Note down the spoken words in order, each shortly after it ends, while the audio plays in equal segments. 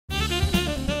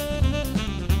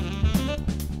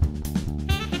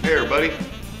Hey everybody,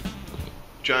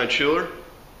 John Schuler,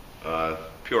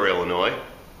 Peoria, Illinois.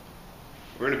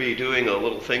 We're going to be doing a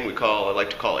little thing I like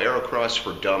to call Aerocross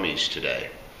for Dummies today.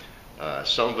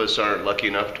 Some of us aren't lucky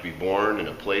enough to be born in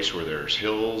a place where there's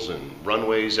hills and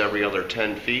runways every other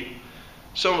 10 feet.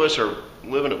 Some of us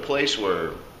live in a place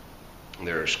where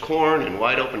there's corn and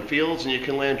wide open fields and you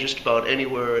can land just about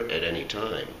anywhere at any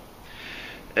time.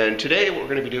 And today what we're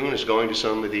going to be doing is going to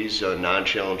some of these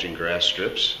non-challenging grass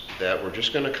strips that we're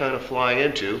just going to kind of fly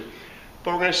into,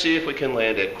 but we're going to see if we can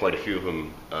land at quite a few of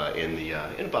them in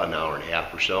about an hour and a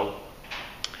half or so.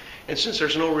 And since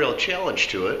there's no real challenge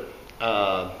to it,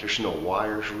 there's no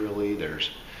wires really, there's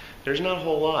not a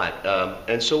whole lot,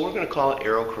 and so we're going to call it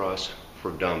Aerocross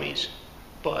for Dummies,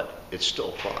 but it's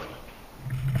still fun.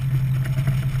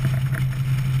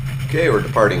 Okay, we're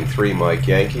departing 3 Mike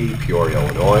Yankee, Peoria,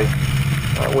 Illinois.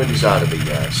 Wind is out of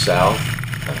the south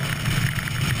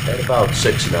at about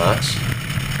 6 knots.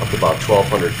 Up to about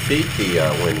 1,200 feet, the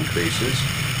wind increases.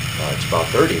 It's about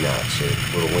 30 knots, a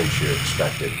little wind shear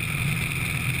expected.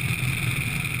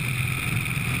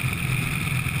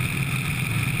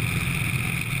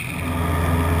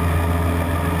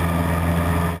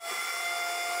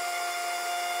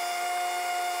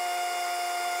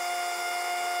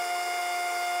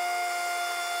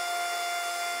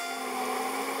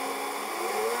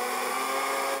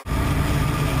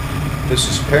 This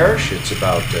is Parrish. It's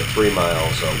about 3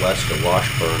 miles west of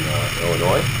Washburn,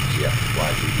 Illinois. So you have to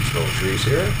fly through these little trees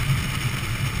here.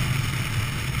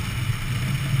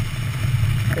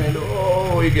 And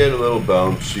oh, we get a little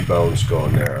bouncy bounce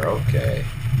going there. Okay.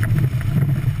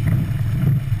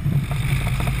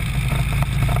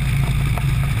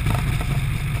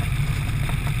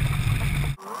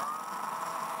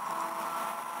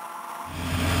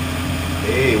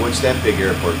 Hey, what's that big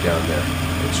airport down there?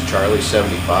 It's Charlie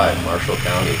 75, Marshall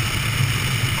County.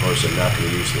 Of course, I'm not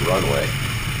going to use the runway.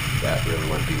 That really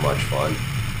wouldn't be much fun.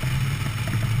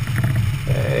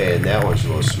 Hey, and that one's a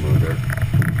little smoother.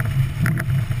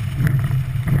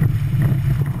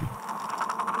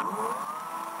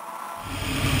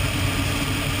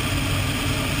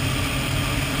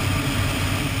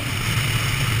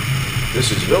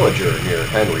 This is Villager near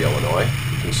Henry, Illinois.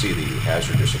 You can see the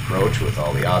hazardous approach with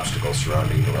all the obstacles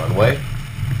surrounding the runway.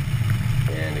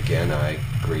 And again, I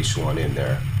grease one in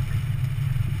there.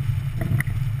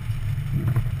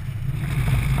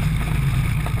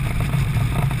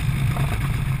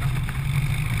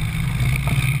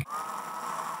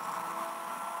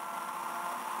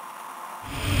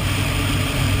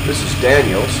 This is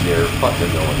Daniels near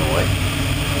Putnam, Illinois.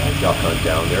 Duck hunt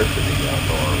down there to the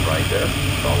lower right there.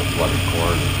 With all the flooded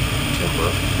corn and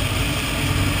timber.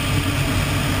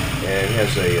 And it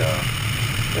has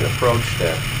an approach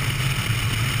that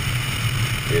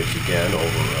is again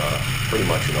over pretty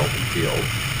much an open field.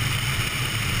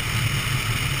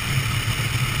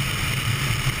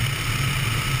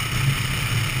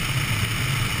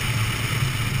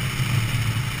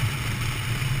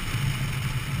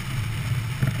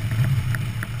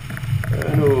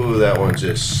 And oh, that one's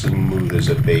as smooth as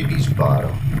a baby's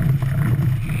bottom.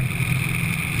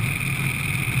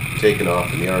 Taking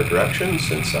off in the other direction,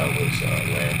 since I was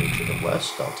landing to the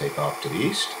west, I'll take off to the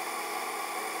east.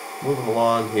 Moving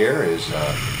along here is,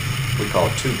 we call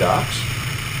it 2 docks,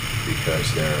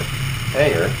 because their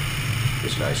hangar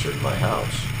is nicer than my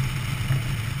house.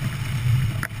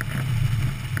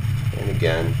 And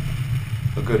again,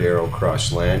 a good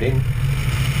Aerocross landing,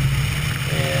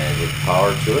 and with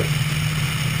power to it,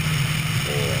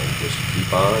 and just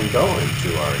keep on going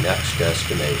to our next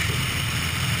destination.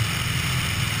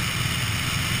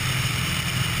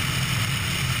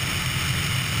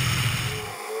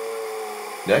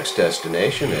 Next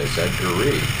destination is Edgar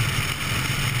Reed.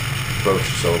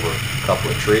 Approaches over a couple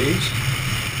of trees,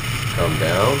 come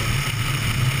down,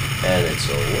 and it's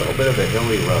a little bit of a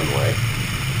hilly runway.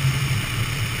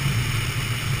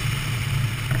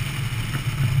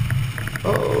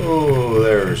 Oh,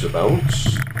 there's a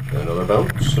bounce, another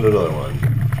bounce, and another one.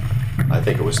 I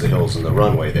think it was the hills and the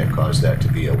runway that caused that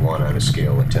to be a 1 on a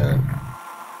scale of 10.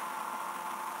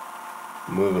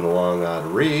 Moving along out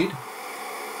of Reed.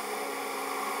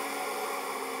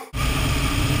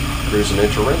 Cruising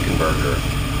into Rinkenberger.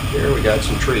 Here we got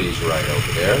some trees right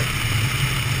over there.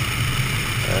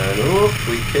 And oop,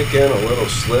 we kick in a little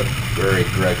slip, very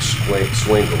Greg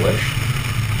Swingle-ish.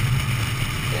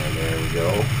 And there we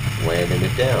go, landing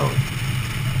it down.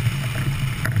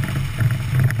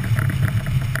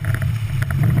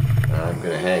 I'm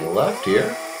going to hang left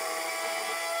here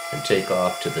and take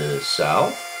off to the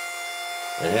south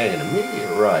and hang an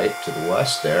immediate right to the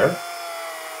west there,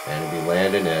 and be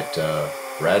landing at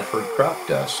Bradford Crop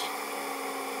Dust.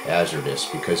 hazardous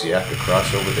because you have to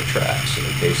cross over the tracks, and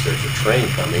in case there's a train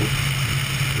coming,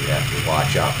 you have to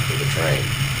watch out for the train.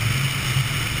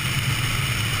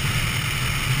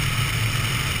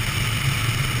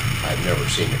 I've never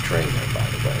seen a train there, by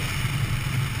the way.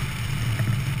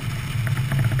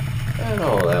 And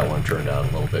oh, that one turned out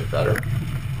a little bit better.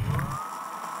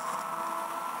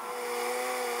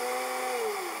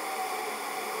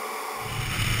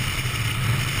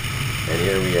 And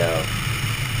here we have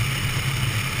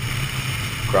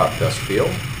crop dust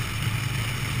field.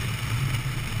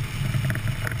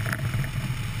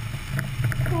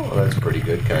 Oh, that's pretty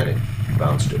good. Kind of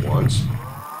bounced it once.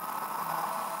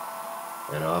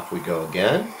 And off we go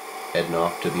again, heading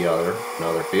off to the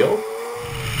another field.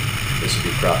 This would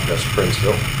be crop dust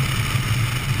Princeville.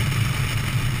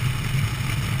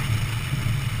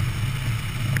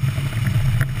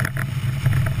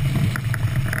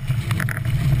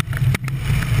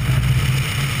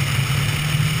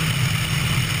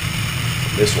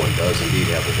 This one does indeed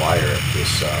have a wire at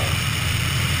this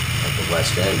at the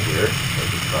west end here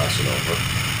as we cross it over.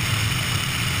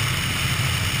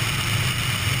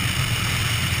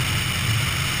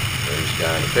 There's a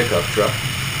guy in a pickup truck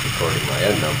recording my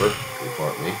end number to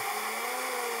report me.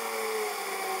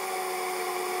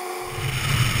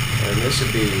 And this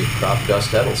would be crop dust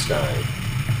Edelstein.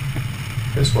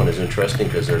 This one is interesting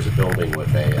because there's a building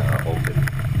with a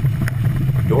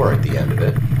open door at the end of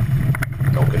it.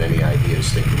 Don't get any ideas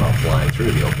thinking about flying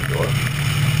through the open door.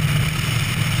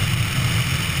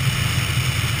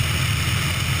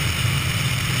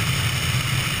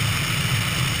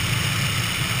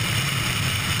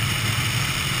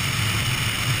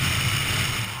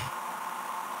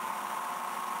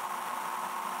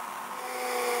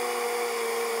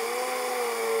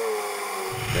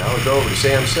 Now we go over to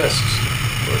Sam Sisk's.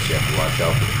 Of course, you have to watch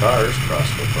out for the cars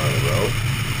crossing in front of the road.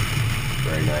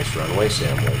 Very nice runway.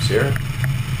 Sam lives here.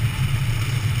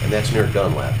 And that's near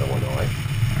Dunlap, Illinois.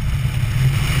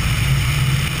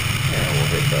 And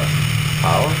we'll hit the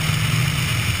power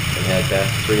and head back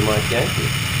to 3 Mike Yankee,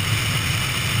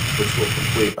 which will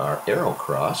complete our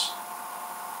Aerocross.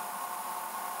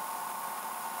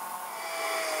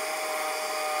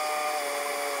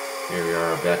 Here we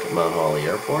are back at Mount Holly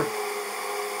Airport.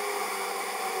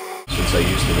 Since I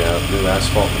used the new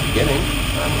asphalt at the beginning,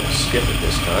 I'm going to skip it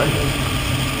this time and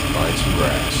find some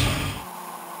grass.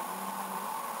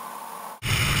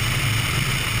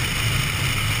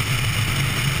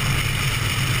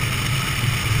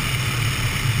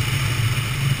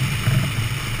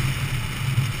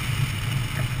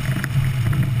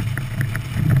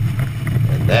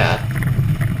 And that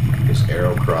is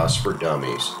Aerocross for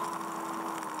Dummies.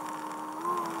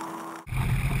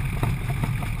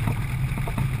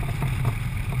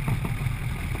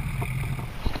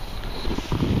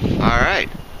 Alright,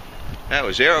 that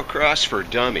was Aerocross for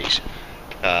Dummies.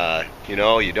 You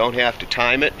know, you don't have to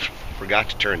time it. Forgot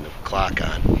to turn the clock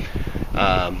on.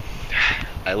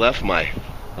 I left my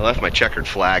checkered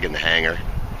flag in the hangar,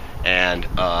 and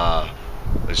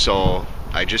so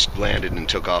I just landed and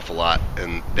took off a lot,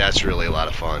 and that's really a lot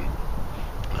of fun.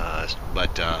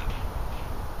 But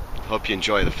hope you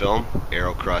enjoy the film,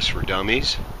 Aerocross for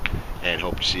Dummies, and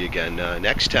hope to see you again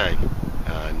next time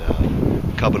on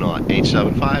Cubanaut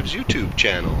 875's YouTube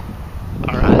channel.